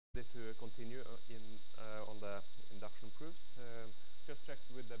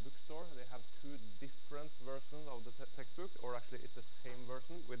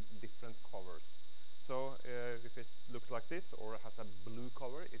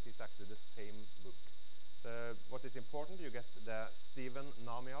what is important, you get the Stephen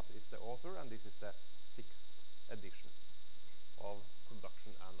Namias is the author, and this is the 6th edition of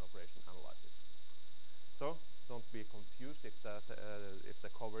production and operation analysis. So don't be confused if the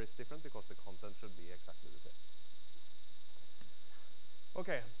cover is different, because the content should be exactly the same.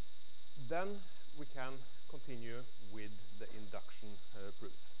 Okay, then we can continue with the induction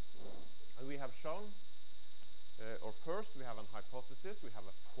proofs. And we have shown, or first we have an hypothesis, we have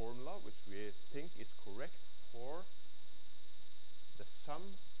a formula which we think is correct for the sum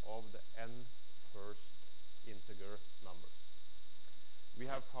of the n first integer numbers. We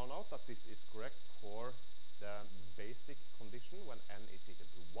have found out that this is correct for the basic condition when n is equal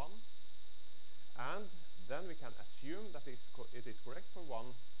to 1, and then we can assume that it is correct for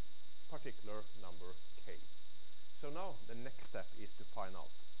one particular number k. So now the next step is to find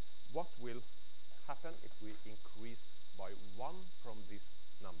out what will happen if we increase by 1 from this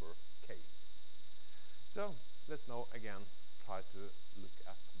number k. So let's now again try to look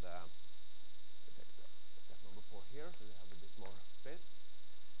at the, take the step number 4 here, so we have a bit more space.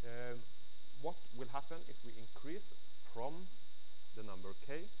 What will happen if we increase from the number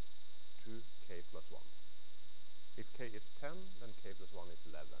k to k plus 1? If k is 10, then k plus 1 is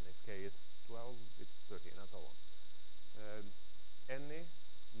 11. If k is 12, it's 13, and so on. Any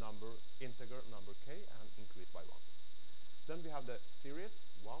number, integer number k, and increase by 1. Then we have the series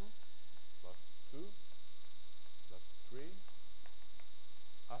 1 plus 2 plus 3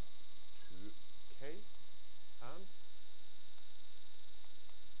 up to k and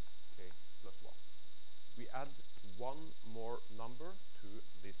k plus 1. We add one more number to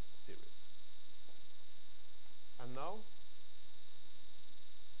this series. And now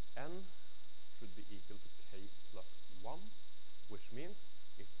n should be equal to k plus 1, which means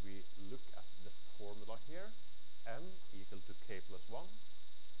if we look at the formula here, n equal to k plus 1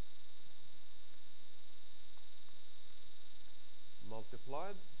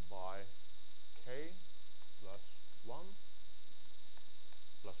 multiplied by k plus 1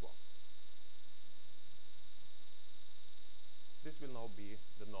 plus 1. This will now be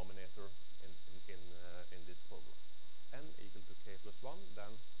the denominator in this formula. N equal to k plus 1,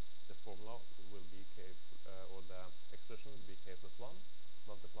 then the formula will be k, or the expression will be k plus 1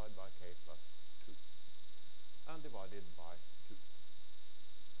 multiplied by k plus 2 and divided by 2.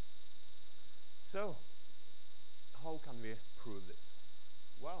 So how can we prove this?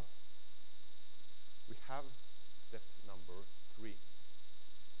 Well, we have step number 3,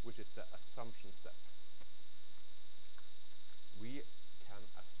 which is the assumption step. We can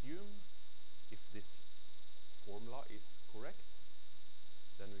assume if this formula is correct,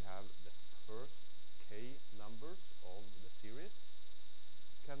 then we have the first k numbers of the series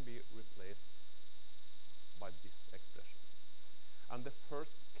can be replaced by this expression. And the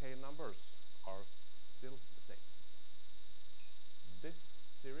first k numbers are still the same. This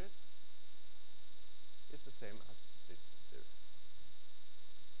series is the same as this series.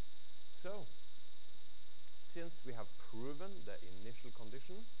 So, since we have proven the initial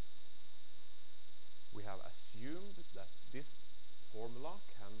condition, we have assumed that this formula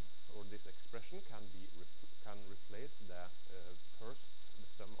can, or this expression can replace the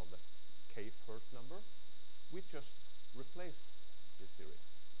sum of the k first number. We just replace this series.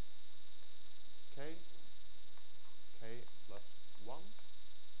 K plus 1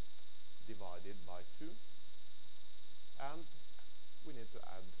 divided by 2, and we need to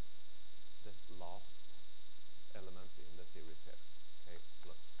add the last element in the series here, k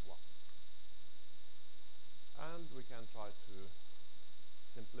plus 1. And we can try to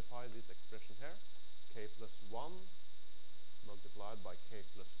simplify this expression here. K plus 1 multiplied by k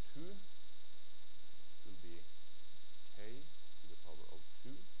plus 2 will be k to the power of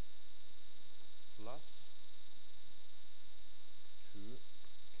 2 plus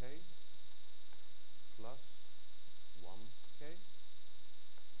 2k plus 1k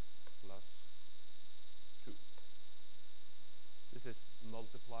plus 2. This is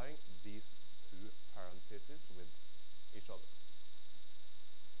multiplying these two parentheses with each other,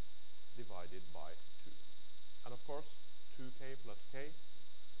 divided by 2. And of course, 2k plus k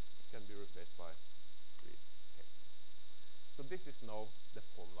can be replaced by 3k. So this is now the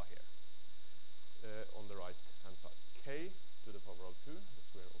formula here, on the right hand side. K to the power of 2, the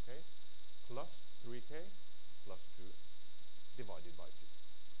square of k, plus 3k plus 2 divided by 2.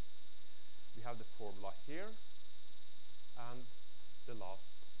 We have the formula here and the last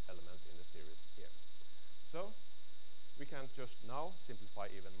element in the series here. So we can just now simplify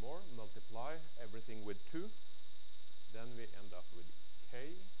even more, multiply everything with 2, then we end up with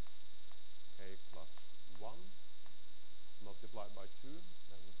k plus 1 multiplied by 2,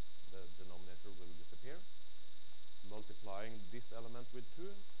 then the denominator will disappear, multiplying this element with 2,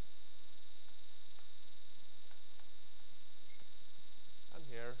 and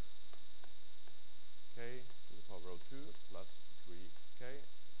here k to the power of 2 plus 3k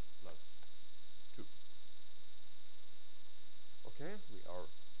plus 2. Okay, we are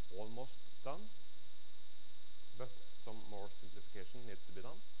almost done, but some more simplification needs to be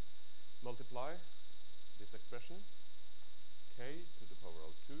done. Multiply this expression, k to the power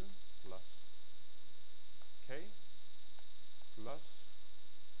of 2 plus k plus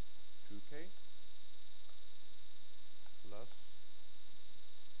 2k plus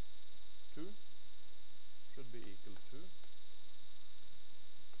 2 should be equal to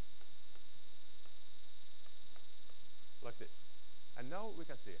like this. And now we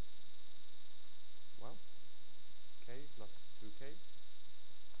can see, well, k plus 2k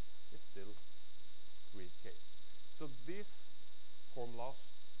is still 3k. So these formulas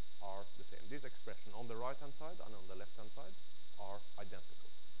are the same. This expression on the right hand side and on the left hand side are identical.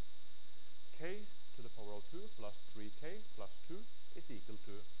 K to the power of 2 plus 3k plus 2 is equal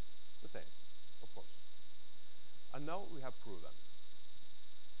to the same, of course. And now we have proven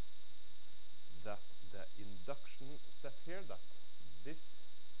that the induction step here, that this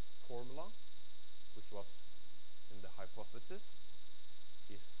formula, which was in the hypothesis,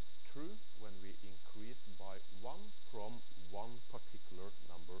 is true when we increase by 1 from one particular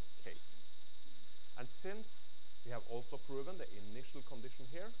number k. And since we have also proven the initial condition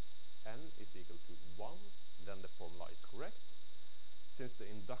here, n is equal to 1, then the formula is correct. Since the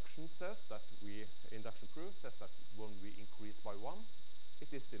induction proof says that when we increase by 1, it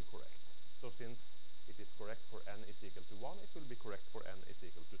is still correct. So since it is correct for n is equal to 1, it will be correct for n is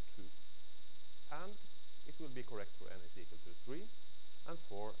equal to 2. And it will be correct for n is equal to 3, and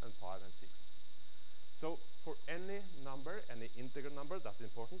 4, and 5, and 6. So for any number, any integer number, that's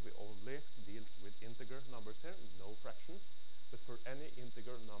important. We only deal with integer numbers here, no fractions. But for any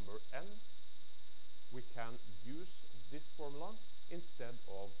integer number n, we can use this formula instead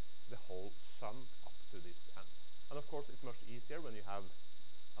of the whole sum up to this n. And of course, it's much easier when you have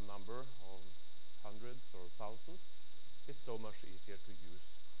a number of hundreds or thousands. It's so much easier to use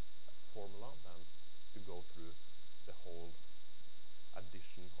a formula than to go through the whole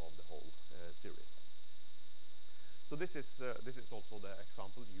addition of the whole series. So this is also the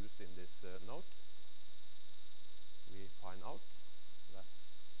example used in this note. We find out that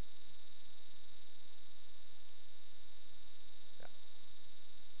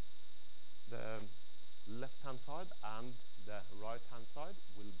the left-hand side and the right-hand side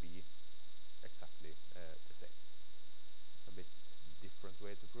will be exactly the same. A bit different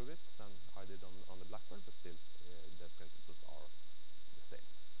way to prove it than I did on the Blackboard, but still the principles are the same.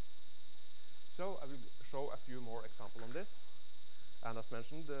 So I will show a few more examples on this. And as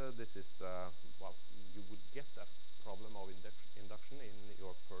mentioned, this is, well, you would get a problem of induction in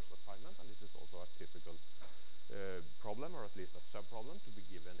your first assignment, and this is also a typical problem, or at least a sub-problem, to be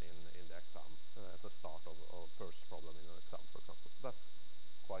given in the exam as a start of first problem in an exam, for example. So that's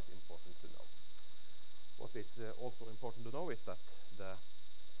quite important to know. What is also important to know is that the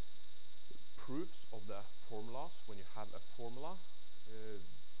proofs of the formulas, when you have a formula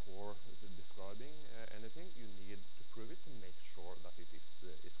for describing anything, you need to prove it to make sure that it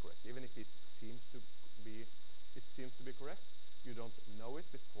is correct. Even if it seems to be correct, you don't know it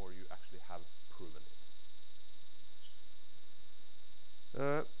before you actually have proven it.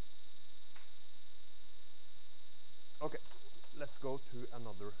 Okay, let's go to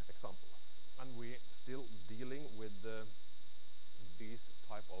another example. And we're still dealing with these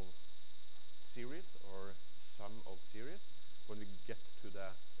type of series or sum of series. When we get to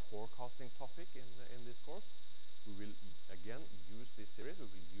the forecasting topic in this course, we will again use this series. We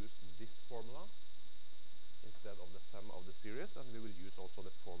will use this formula instead of the sum of the series, and we will use also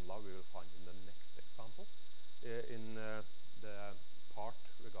the formula we will find in the next example in the part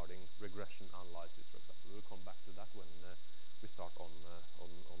regarding regression analysis, for example. We will come back to that when we start on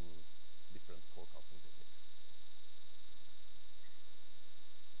different forecasting techniques.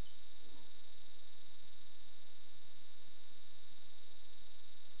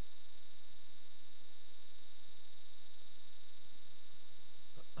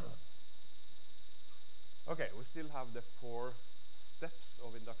 Okay, we still have the 4 steps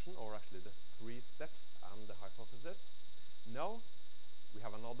of induction, or actually the 3 steps and the hypothesis. Now we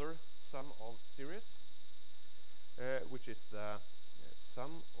have another sum of series, which is the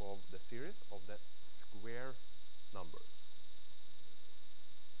sum of the series of the square numbers.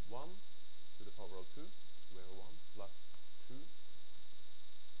 1 to the power of 2, square 1, plus 2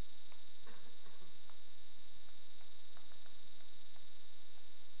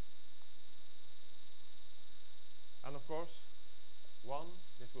 and of course, 1,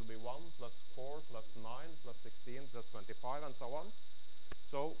 this will be 1 plus 4 plus 9 plus 16 plus 25 and so on.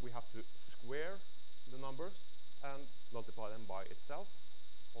 So we have to square the numbers and multiply them by itself,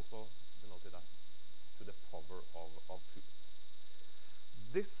 also denoted as to the power of 2.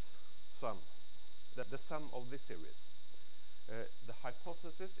 This sum, the sum of this series, the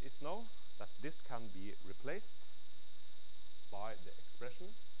hypothesis is now that this can be replaced by the expression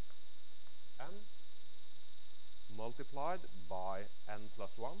n multiplied by n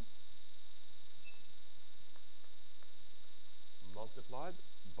plus 1 multiplied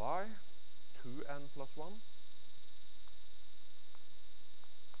by 2n plus 1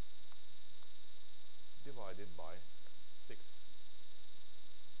 divided by 6.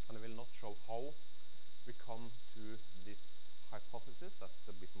 And I will not show how we come to this hypothesis. That's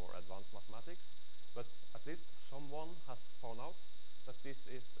a bit more advanced mathematics, but at least someone has found out that this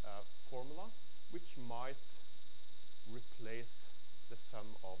is a formula which might replace the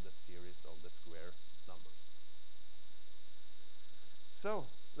sum of the series of the square numbers. So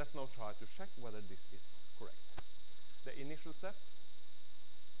let's now try to check whether this is correct. The initial step,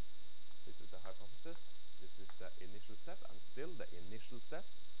 this is the hypothesis, this is the initial step, and still the initial step,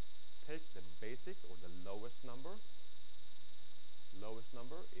 take the basic or the lowest number. Lowest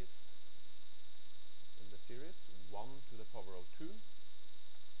number is in the series 1 to the power of 2,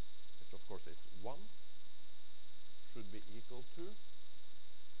 which of course is 1, should be equal to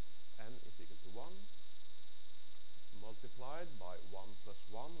n is equal to 1 multiplied by 1 plus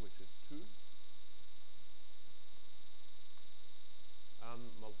 1, which is 2, and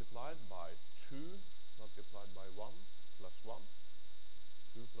multiplied by 2 multiplied by 1 plus 1.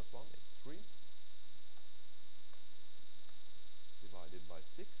 2 plus 1 is 3 divided by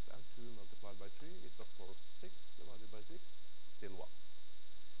 6, and 2 multiplied by 3 is of course 6 divided by 6, still 1.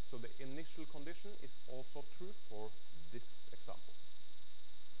 So the initial condition is also true for this example.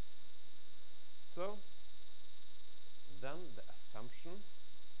 So then the assumption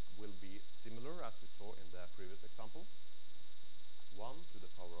will be similar as we saw in the previous example. 1 to the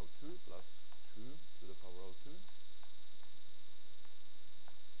power of 2 plus 2 to the power of 2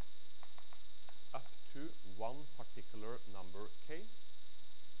 up to one particular number k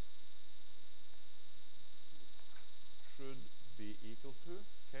should be equal to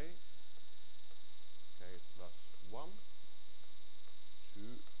k plus 1,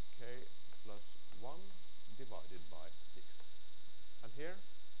 2k plus 1 divided by 6. And here,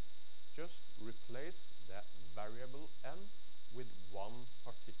 just replace the variable n with one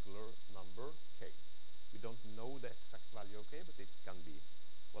particular number k. We don't know the exact value of k, but it can be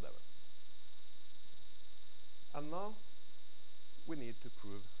whatever. And now we need to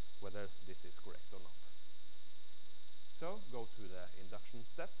prove whether this is correct or not. So go to the induction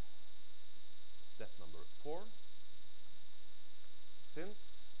step, step number 4. Since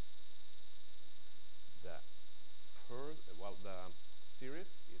the series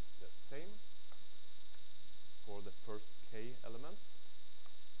is the same for the first k elements,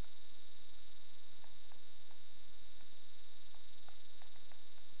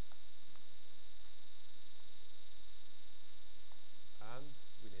 and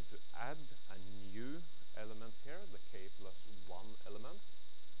we need to add a new element here, the k plus 1 element.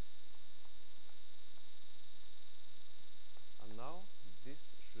 And now this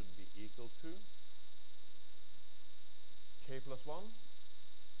should be equal to k plus 1,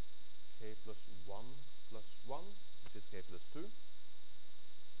 k plus 1 plus 1, which is k plus 2,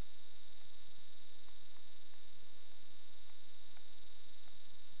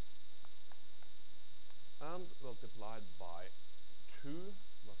 and multiplied by 2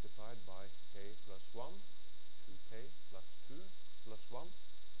 multiplied by k plus 1, 2k plus 2 plus 1,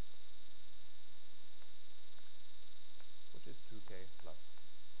 which is 2k plus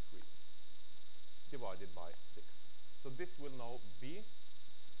 3, divided by 6. So this will now be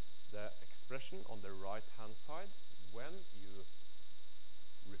the expression on the right hand side when you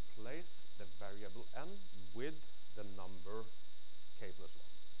replace the variable n with the number k plus 1.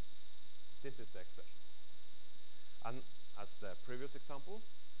 This is the expression. And as the previous example,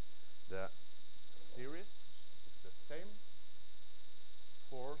 the series is the same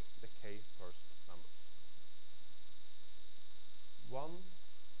for the k first numbers. 1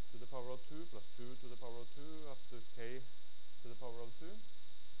 to the power of 2 plus 2 to the power of 2 up to k to the power of 2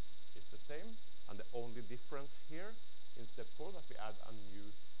 is the same, and the only difference here in step 4 that we add a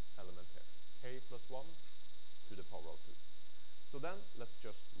new element here, k plus 1 to the power of 2. So then let's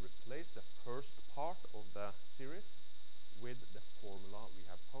just replace the first part of the series with the formula we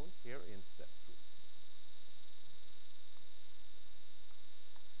have found here in step 3.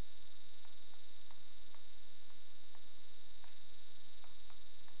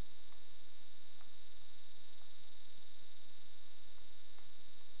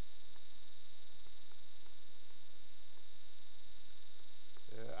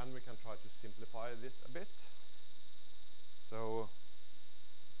 simplify this a bit. So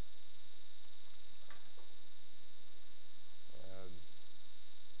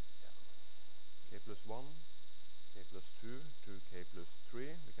yeah, k plus 1, k plus 2 to k plus 3.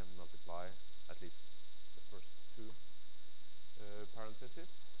 We can multiply at least the first two parentheses,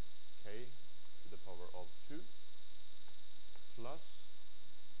 k to the power of 2 plus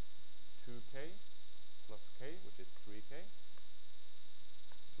 2k plus k, which is 3k,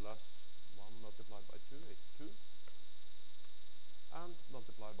 plus 1 multiplied by 2 is 2, and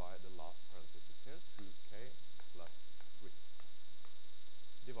multiply by the last parenthesis here, 2k plus 3,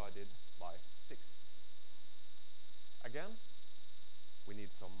 divided by 6. Again, we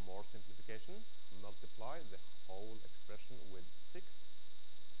need some more simplification. Multiply the whole expression with 6,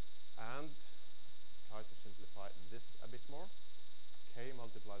 and try to simplify this a bit more. K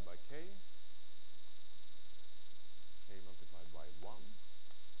multiplied by k, k multiplied by 1,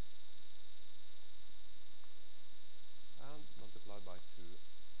 and multiplied by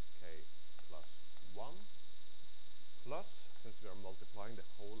 2k plus 1, plus, since we are multiplying the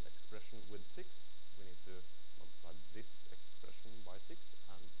whole expression with 6, we need to multiply this expression by 6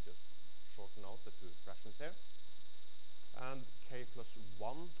 and just shorten out the two fractions here. And k plus 1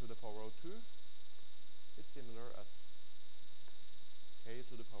 to the power of 2 is similar as k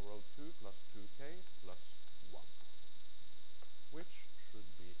to the power of 2 plus 2k plus 1, which should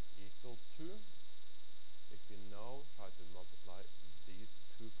be equal to, if we now try to multiply these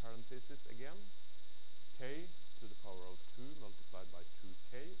two parentheses again, k to the power of 2 multiplied by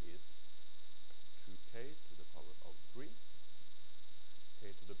 2k is 2k to the power of 3.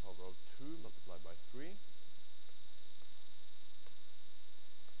 K to the power of 2 multiplied by 3,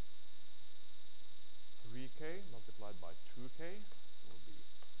 3k multiplied by 2k will be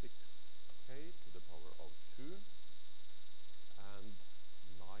 6k to the power of 2, and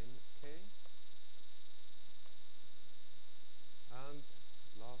 9k, and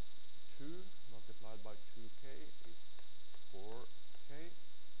last 2 multiplied by 2k is 4k,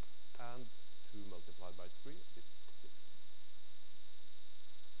 and 2 multiplied by 3 is 6.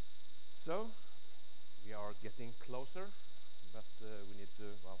 So we are getting closer, but we need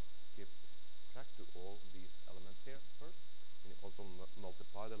to, well, keep track to all these elements here first. We also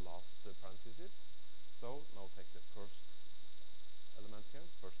multiply the last parentheses. So now take the first element here,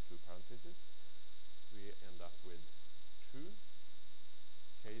 first two parentheses. We end up with 2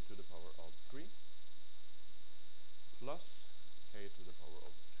 k to the power of 3 plus k to the power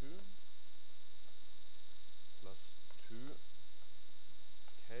of 2 plus 2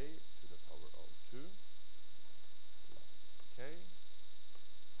 k to the power of 2 plus k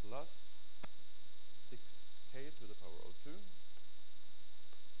plus 6k to the power of 2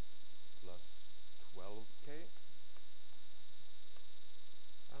 plus 12k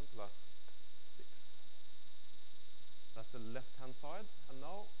and plus 6. That's the left hand side, and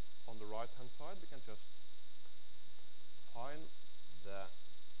now on the right hand side we can just find the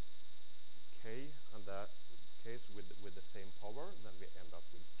k and the k's with the same power. Then we end up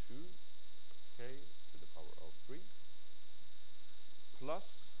with 2k to the power of 3 plus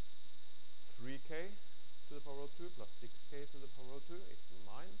 3k to the power of 2 plus 6k to the power of 2 is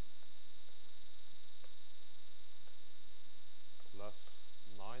 9 plus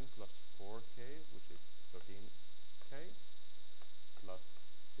 9 plus 4k, which is 13k, plus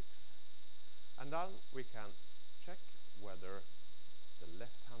 6. And then we can check whether the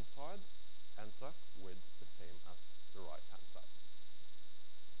left hand side ends up with the same as the right hand side.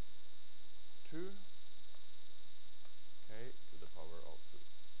 2k to the power of 3.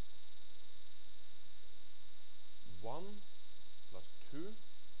 1 plus 2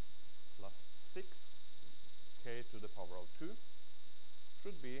 plus 6k to the power of 2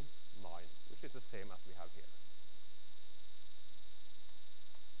 should be 9, which is the same as we have here.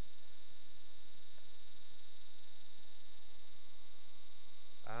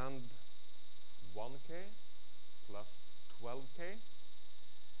 And 1k plus 12k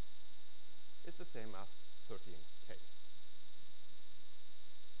is the same as 13k.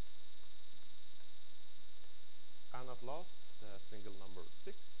 And at last, the single number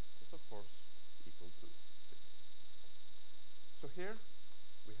 6 is of course equal to 6. So here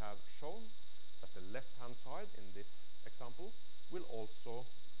we have shown that the left hand side in this example will also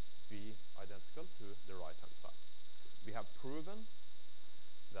be identical to the right hand side. We have proven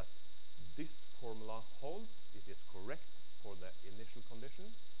that this formula holds. It is correct for the initial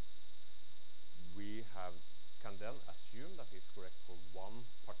condition. We can then assume that it's correct for one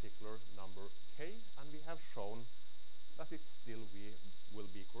particular number k, and we have shown that it still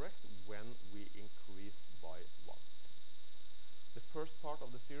will be correct when we increase by 1. The first part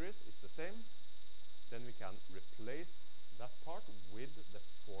of the series is the same. then we can replace that part with the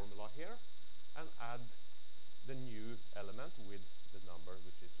formula here and add the new element with the number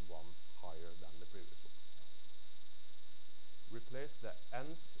which is 1 higher than the previous one. Replace the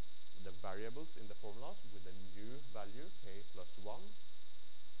n's, the variables in the formulas, with a new value k plus 1,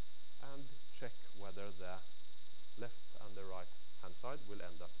 and check whether the left and the right hand side will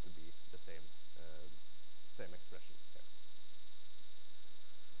end up to be the same expression here.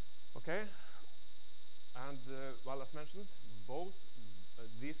 Okay, and well, as mentioned, both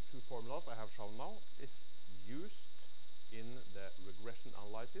these two formulas I have shown now is used in the regression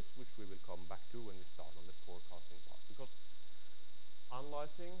analysis, which we will come back to when we start on the forecasting part, because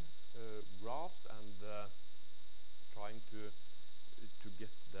analyzing graphs and trying to get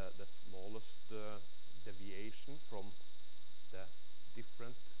the smallest deviation from the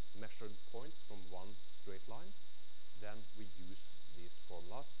different measured points from one straight line, then we use these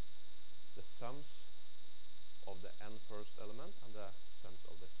formulas, the sums of the n first element and the sums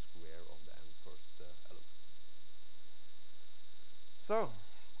of the square of the n first elements. So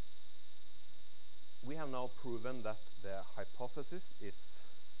we have now proven that the hypothesis is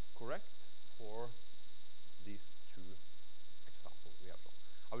correct for these two examples we have shown.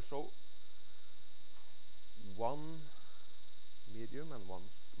 I will show one medium and one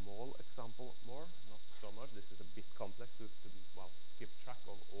small example more, not so much. This is a bit complex to well, keep track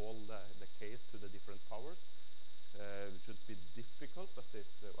of all the k's to the different powers. It should be difficult, but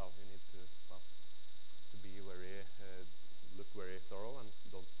it's well, you need to be very look very thorough and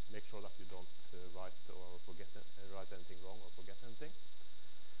don't make sure that you don't write or forget write anything wrong or forget anything.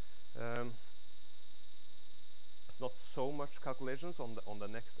 It's not so much calculations on the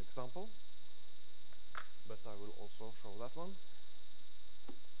next example, but I will also show that one.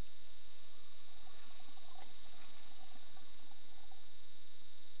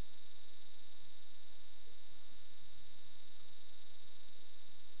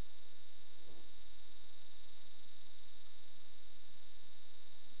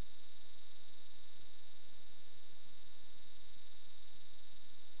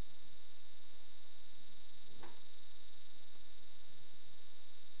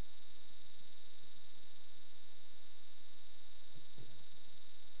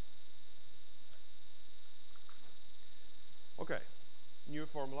 Okay, new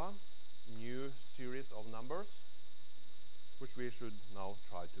formula, new series of numbers, which we should now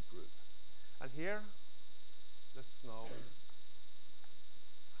try to prove. And here, let's now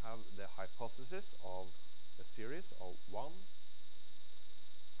have the hypothesis of a series of 1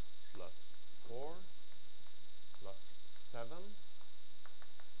 plus 4 plus 7.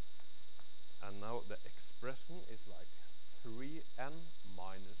 And now the expression is like 3n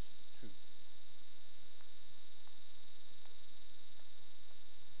minus 2.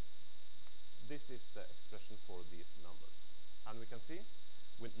 This is the expression for these numbers. And we can see,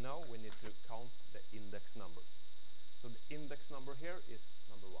 now we need to count the index numbers. So the index number here is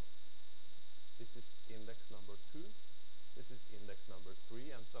number 1. This is index number 2. This is index number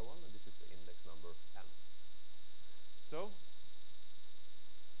 3, and so on. And this is the index number n. So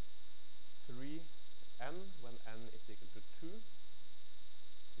 3n, when n is equal to 2,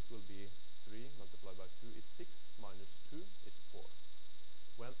 it will be 3 multiplied by 2 is 6, minus 2 is 4.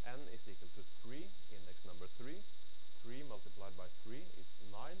 When n is equal to 3, index number 3, 3 multiplied by 3 is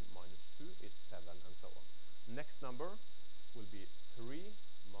 9, minus 2 is 7, and so on. Next number will be 3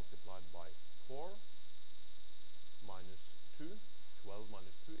 multiplied by 4 minus 2, 12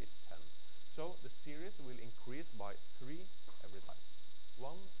 minus 2 is 10. So the series will increase by 3 every time. 1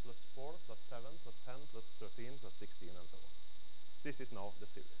 plus 4 plus 7 plus 10 plus 13 plus 16, and so on. This is now the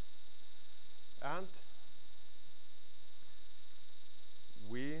series. And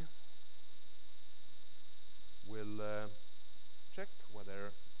we will check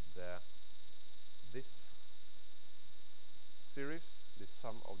whether this series, the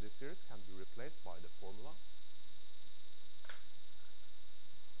sum of this series, can be replaced by the formula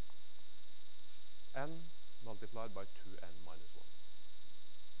n multiplied by 2n minus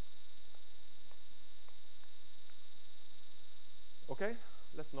 1. Okay,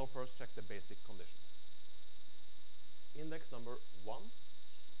 let's now first check the basic condition. Index number 1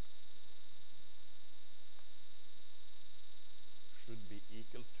 should be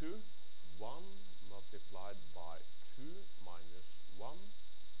equal to 1 multiplied by 2 minus 1,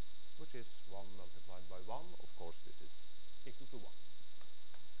 which is 1 multiplied by 1. Of course, this is equal to 1.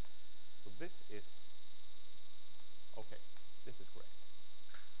 So this is okay. This is correct.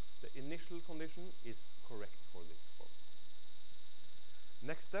 The initial condition is correct for this formula.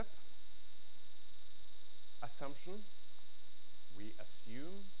 Next step, assumption. We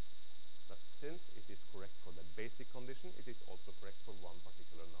assume that since it is condition, it is also correct for one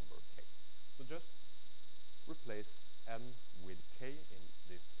particular number k. So just replace n with k in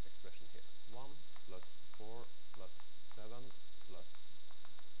this expression here. 1 plus 4 plus 7 plus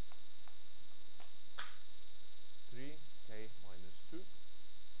 3k minus 2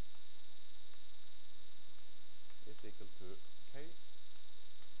 is equal to k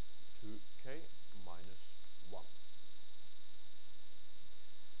 2k minus 1.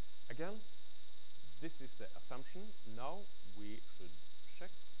 Again, this is the assumption. Now we should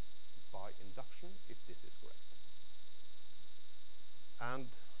check by induction if this is correct. And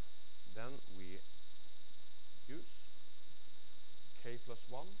then we use k plus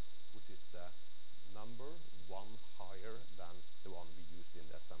 1, which is the number 1 higher than the one we used in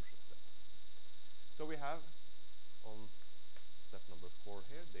the assumption step. So we have on step number 4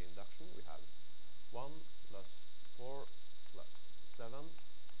 here, the induction, we have 1 plus 4 plus 7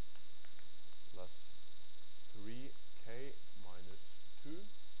 plus 3k minus 2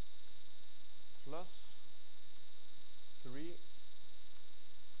 plus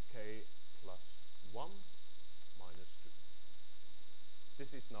 3k plus 1 minus 2.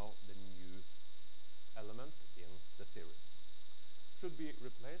 This is now the new element in the series. Should be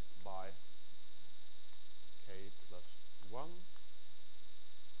replaced by k plus 1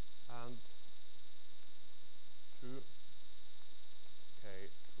 and 2k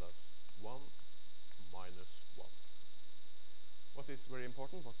plus 1 minus 1. What is very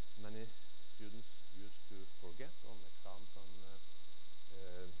important, what many students used to forget on exams and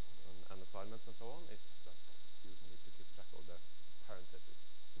assignments and so on, is that you need to keep track of the parentheses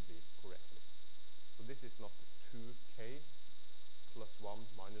to be correctly. So this is not 2k plus 1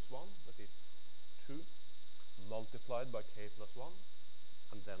 minus 1, but it's 2 multiplied by k plus 1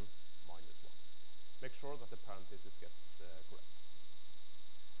 and then minus 1. Make sure that the parenthesis gets correct.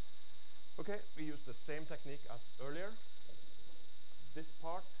 Okay, we use the same technique as earlier. This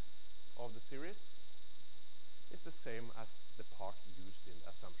part of the series is the same as the part used in the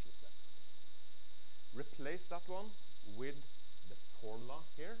assumption step. Replace that one with the formula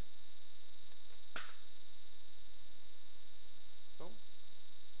here. So,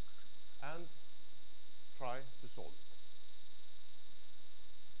 and try to solve it.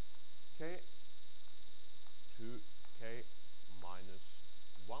 K 2k minus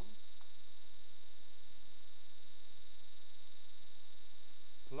 1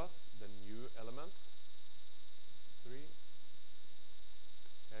 plus the new element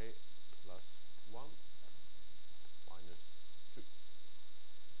 3k plus 1 minus 2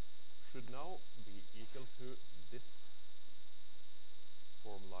 should now be equal to this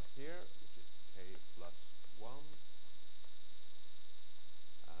formula here, which is k plus 1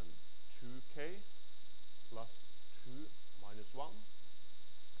 and 2k plus 2 minus 1,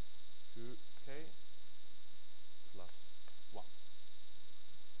 2k plus 1.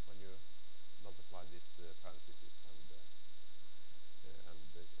 When you multiply this parentheses and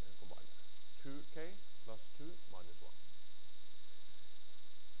combine them. 2k plus 2 minus 1.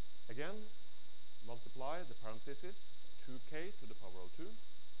 Again, multiply the parentheses, 2k to the power of 2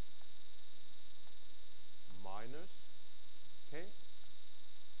 minus k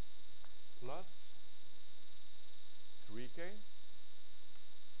plus 3k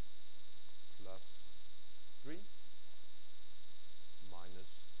plus 3 minus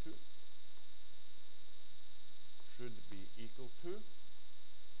 2 should be equal to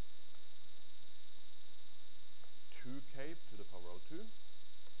 2k to the power of 2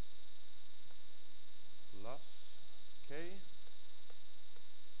 plus k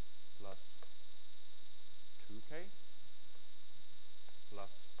plus 2k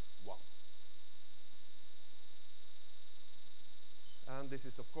plus 1. And this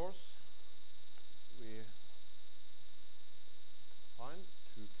is, of course, we find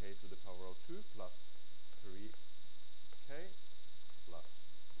 2k to the power of 2 plus 3k plus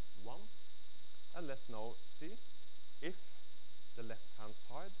 1. And let's now see if the left-hand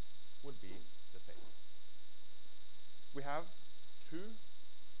side would be the same. We have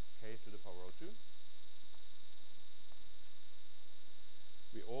 2k to the power of 2.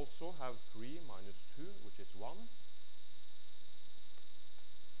 We also have 3 minus 2, which is 1.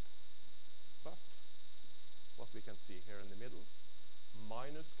 But what we can see here in the middle,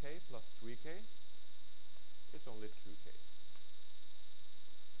 minus k plus 3k is only 2k.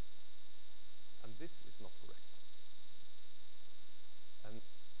 And this is not correct. And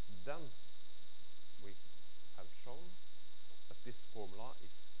then we have shown that this formula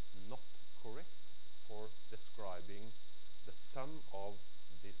is not correct for describing the sum of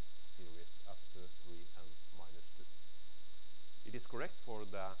this series up to 3 and minus 2. It is correct for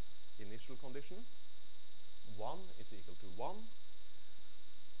the initial condition, 1 is equal to 1.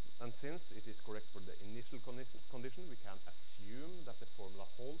 And since it is correct for the initial condition, we can assume that the formula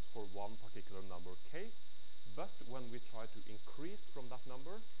holds for one particular number k. But when we try to increase from that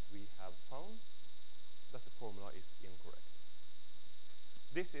number, we have found that the formula is incorrect.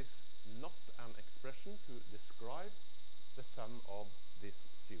 This is not an expression to describe the sum of this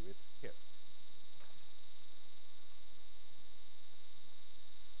series here.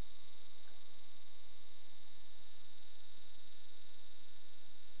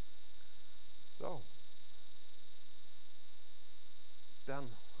 So, then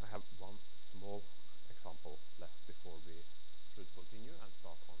I have one small example left before we should continue and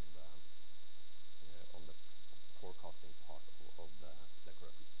start on the forecasting part of the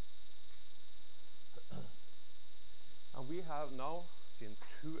curriculum. And we have now seen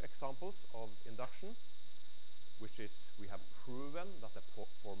two examples of induction, which is we have proven that the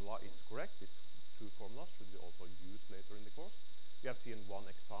formula is correct. These two formulas should be also used later in the course. We have seen one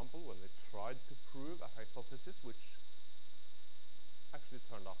example when we tried to prove a hypothesis which actually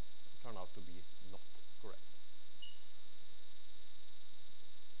turned out to be not correct.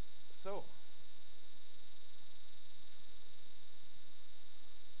 So,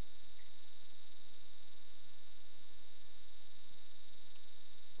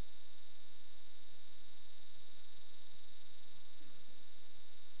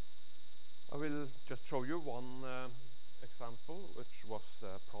 I will just show you one example, which was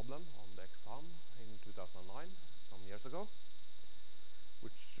a problem on the exam in 2009, some years ago,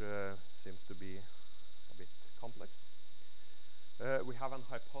 which seems to be a bit complex. We have an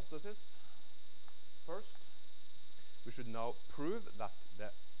hypothesis first. We should now prove that the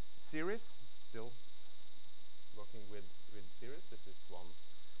series, still working with series, this is one,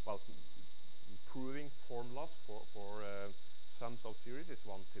 well, proving formulas for sums of series is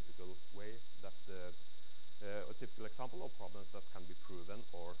one typical way that a typical example of problems that can be proven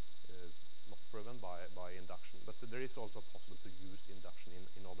or not proven by induction. But there is also possible to use induction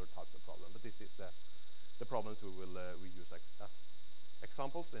in other types of problems. But this is the problems we use as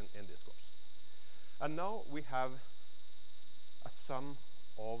examples in this course. And now we have a sum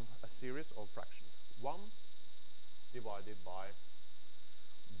of a series of fractions. 1 divided by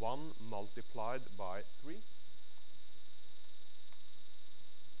 1 multiplied by 3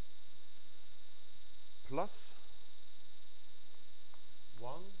 plus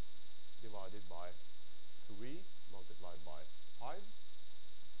 1 divided by 3 multiplied by 5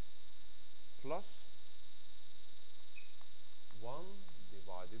 plus 1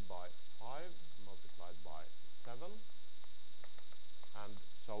 divided by 5 multiplied by 7, and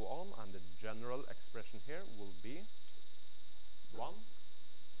so on. And the general expression here will be 1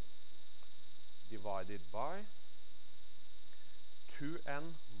 divided by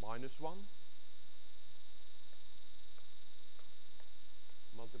 2n minus 1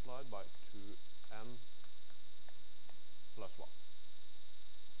 multiplied by 2n plus 1.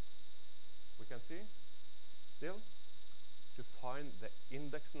 We can see still to find the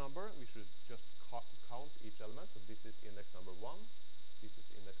index number, we should just count each element. So this is index number 1, this is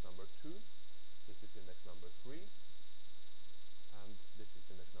index number 2, this is index number 3, and this is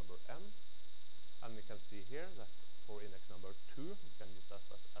index number n. And we can see here that for index number 2, we can use that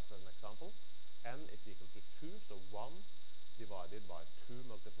as an example. N is equal to 2, so 1 divided by 2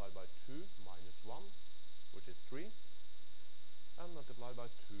 multiplied by 2 minus 1, which is 3, and multiplied by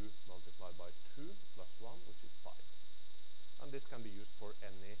 2 multiplied by 2 plus 1, which is 5. And this can be used for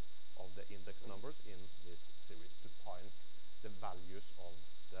any of the index numbers in this series to find the values of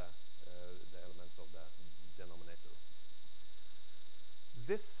the elements of the denominator.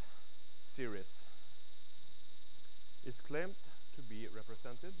 This series is claimed to be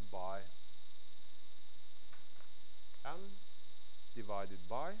represented by n divided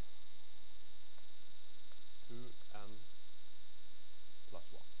by 2n plus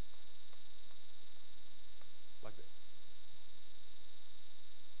 1, like this.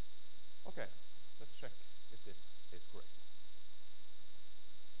 Okay, let's check if this is correct.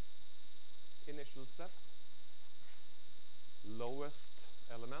 Initial step, lowest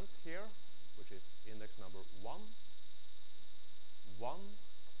element here, which is index number 1. 1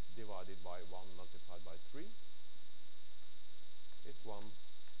 divided by 1 multiplied by 3 is 1/3.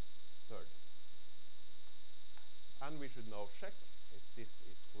 And we should now check if this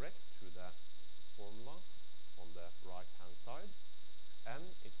is correct to the formula on the right hand side.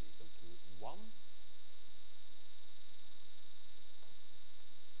 N is equal to 1.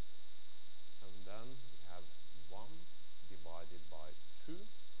 And then we have 1 divided by 2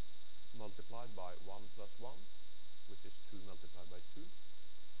 multiplied by 1 plus 1, which is 2 multiplied by 2,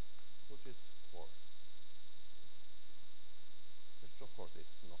 which is 4.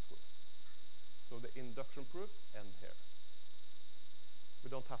 proofs end here. We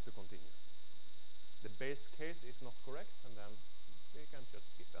don't have to continue. The base case is not correct, and then we can just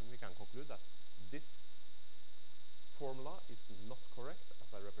skip, and we can conclude that this formula is not correct as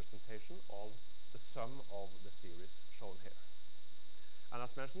a representation of the sum of the series shown here. And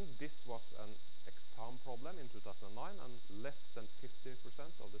as mentioned, this was an exam problem in 2009, and less than 50%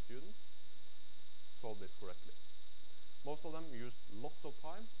 of the students solved this correctly. Most of them used lots of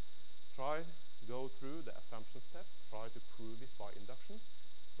time, go through the assumption step, try to prove it by induction,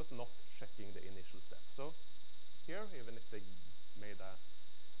 but not checking the initial step. So here, even if they made a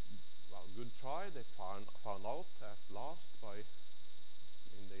good try, they found out at last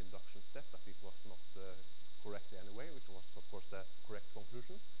in the induction step that it was not correct anyway, which was of course the correct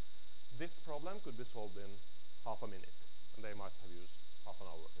conclusion. This problem could be solved in half a minute, and they might have used half an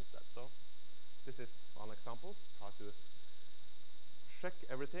hour instead. So this is one example. Try to check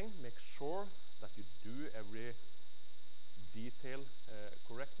everything, make sure that you do every detail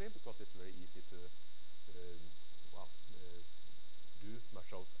correctly, because it's very easy to do much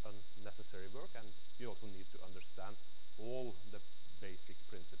of unnecessary work, and you also need to understand all the basic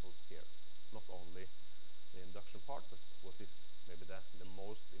principles here, not only the induction part, but what is maybe the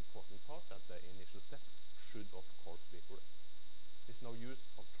most important part, that the initial step should of course be correct. There's no use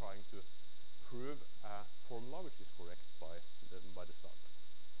of trying to prove a formula which is correct by the start.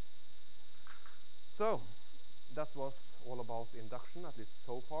 So that was all about induction, at least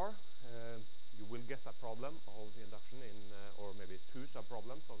so far. You will get a problem of induction or maybe two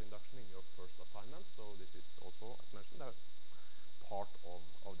sub-problems of induction in your first assignment. So this is also, as mentioned, a part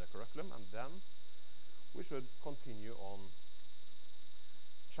of the curriculum. And then we should continue on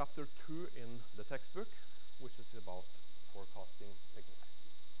chapter 2 in the textbook, which is about forecasting techniques.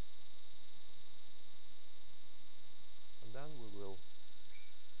 And then we will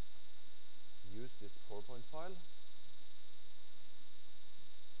use this PowerPoint file.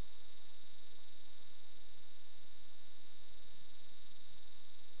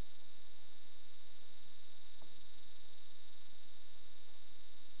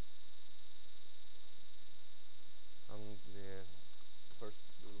 And first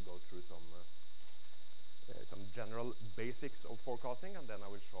we'll go through some general basics of forecasting, and then I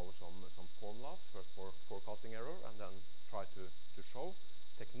will show some formulas first for forecasting error, and then try to show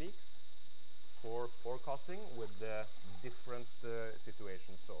techniques for forecasting with the different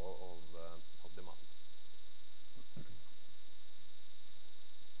situations of demand.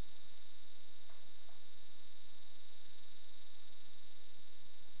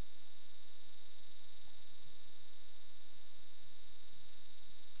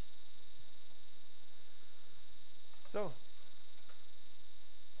 So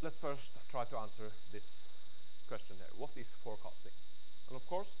let's first try to answer this question here. What is forecasting? And of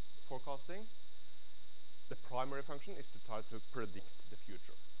course, forecasting, the primary function is to try to predict the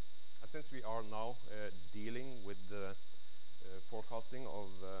future. And since we are now dealing with the forecasting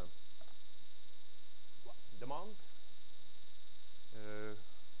of demand,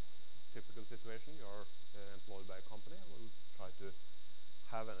 typical situation, you are employed by a company, and we'll try to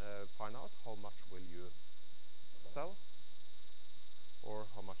find out how much will you sell, or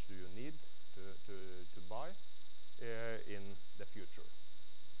how much do you need to buy in the future.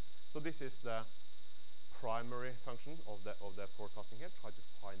 So this is the primary function of the forecasting here, try to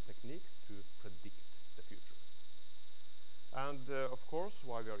find techniques to predict the future. And of course,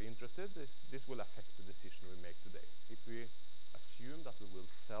 why we are interested is this will affect the decision we make today. If we assume that we will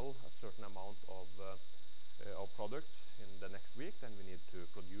sell a certain amount of products in the next week, then we need to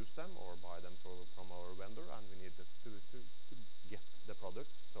produce them or buy them from our vendor, and we need to get the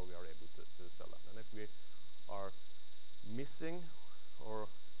products so we are able to sell them. And if we are missing or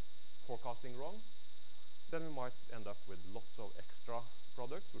forecasting wrong, then we might end up with lots of extra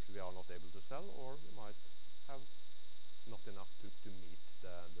products which we are not able to sell, or we might have not enough to meet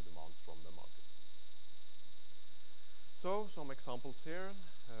the demands from the market. So some examples here.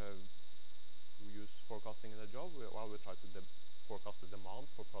 We use forecasting in a job. We try to forecast the demand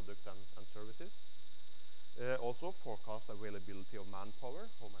for products and services. Also forecast availability of manpower.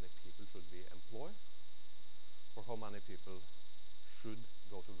 How many people should we employ? Or how many people should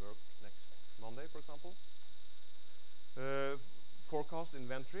go to work next Monday, for example. Forecast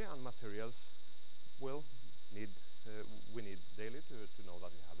inventory and materials we need daily to know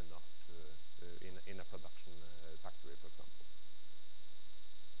that we have enough in a production factory, for example.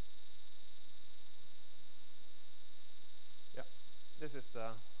 Yeah, this is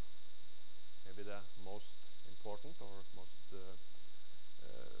maybe the most important or most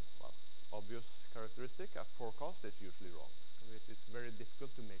obvious characteristic characteristic, a forecast is usually wrong. It is very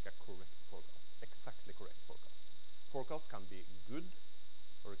difficult to make a correct forecast, exactly correct forecast. Forecast can be good,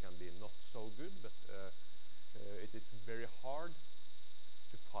 or it can be not so good, but it is very hard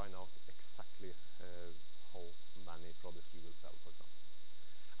to find out exactly how many products you will sell, for example.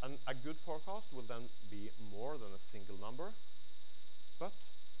 And a good forecast will then be more than a single number, but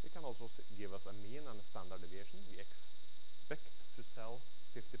it can also give us a mean and a standard deviation. We expect to sell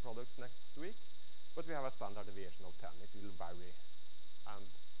 50 products next week, but we have a standard deviation of 10. It will vary, and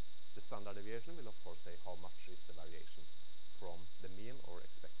the standard deviation will of course say how much is the variation from the mean or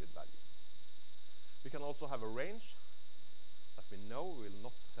expected value. We can also have a range that we know will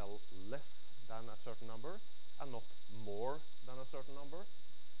not sell less than a certain number and not more than a certain number,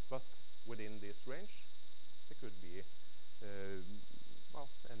 but within this range it could be well,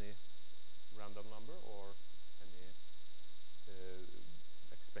 any random number or any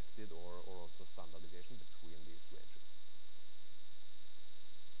expected or also standard deviation between these ranges.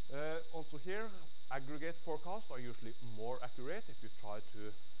 Also here, aggregate forecasts are usually more accurate if you try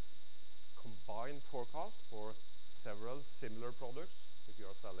to combine forecasts for several similar products. If you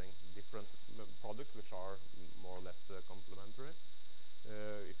are selling different products which are more or less complementary,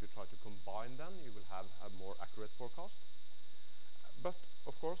 if you try to combine them, you will have a more accurate forecast. But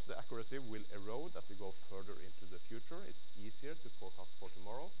of course the accuracy will erode as we go further into the future. It's easier to forecast for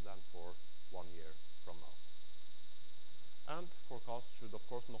tomorrow than for 1 year from now. And forecasts should of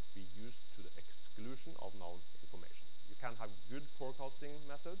course not be used to the exclusion of known information. You can have good forecasting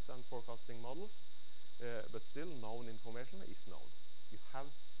methods and forecasting models, but still known information is known. You have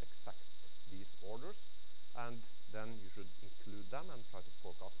exact these orders, and then you should include them and try to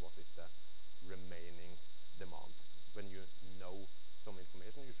forecast what is the remaining demand. When you know some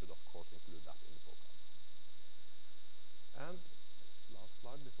information, you should of course include that in the forecast. And last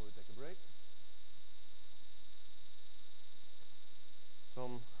slide before we take a break.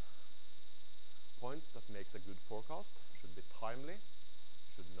 Some points that makes a good forecast: should be timely,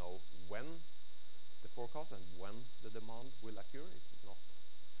 should know when the forecast and when the demand will occur. It is not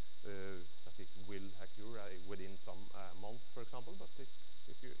that it will occur within some month, for example, but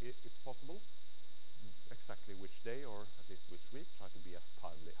if possible, exactly which day or at least which week, try to be as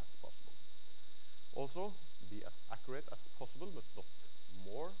timely as possible. Also, be as accurate as possible, but not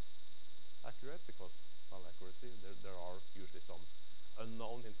more accurate, because, well, accuracy, there are usually some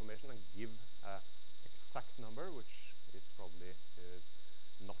unknown information, and give an exact number which is probably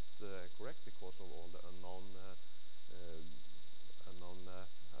not correct because of all the unknown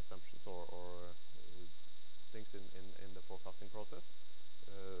assumptions or things in the forecasting process.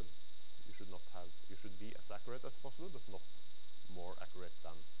 You should be as accurate as possible, but not more accurate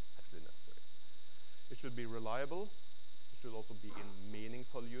than actually necessary. It should be reliable. It should also be in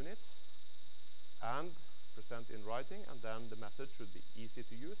meaningful units and present in writing, and then the method should be easy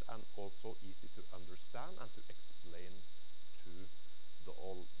to use and also easy to understand and to explain to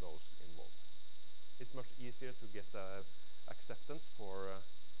all those involved. It's much easier to get acceptance for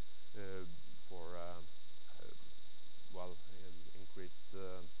increased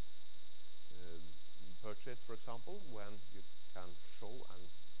purchase, for example, when you can show and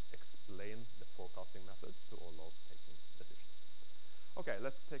explain the forecasting methods to all those taking decisions. Okay,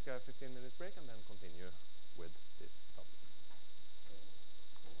 let's take a 15-minute break and then